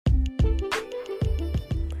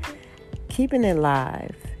keeping it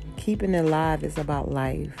live. Keeping it live is about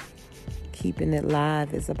life. Keeping it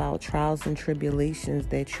live is about trials and tribulations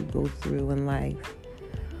that you go through in life.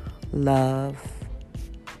 Love,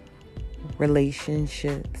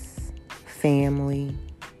 relationships, family,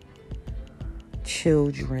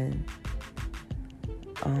 children,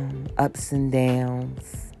 ups and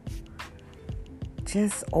downs.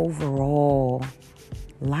 Just overall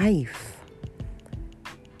life.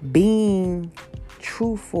 Being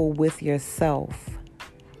truthful with yourself.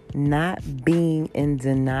 Not being in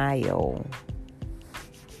denial.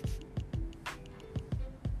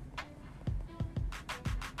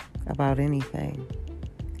 About anything.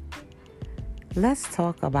 Let's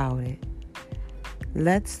talk about it.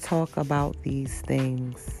 Let's talk about these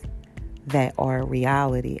things that are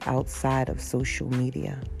reality outside of social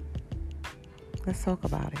media. Let's talk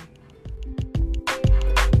about it.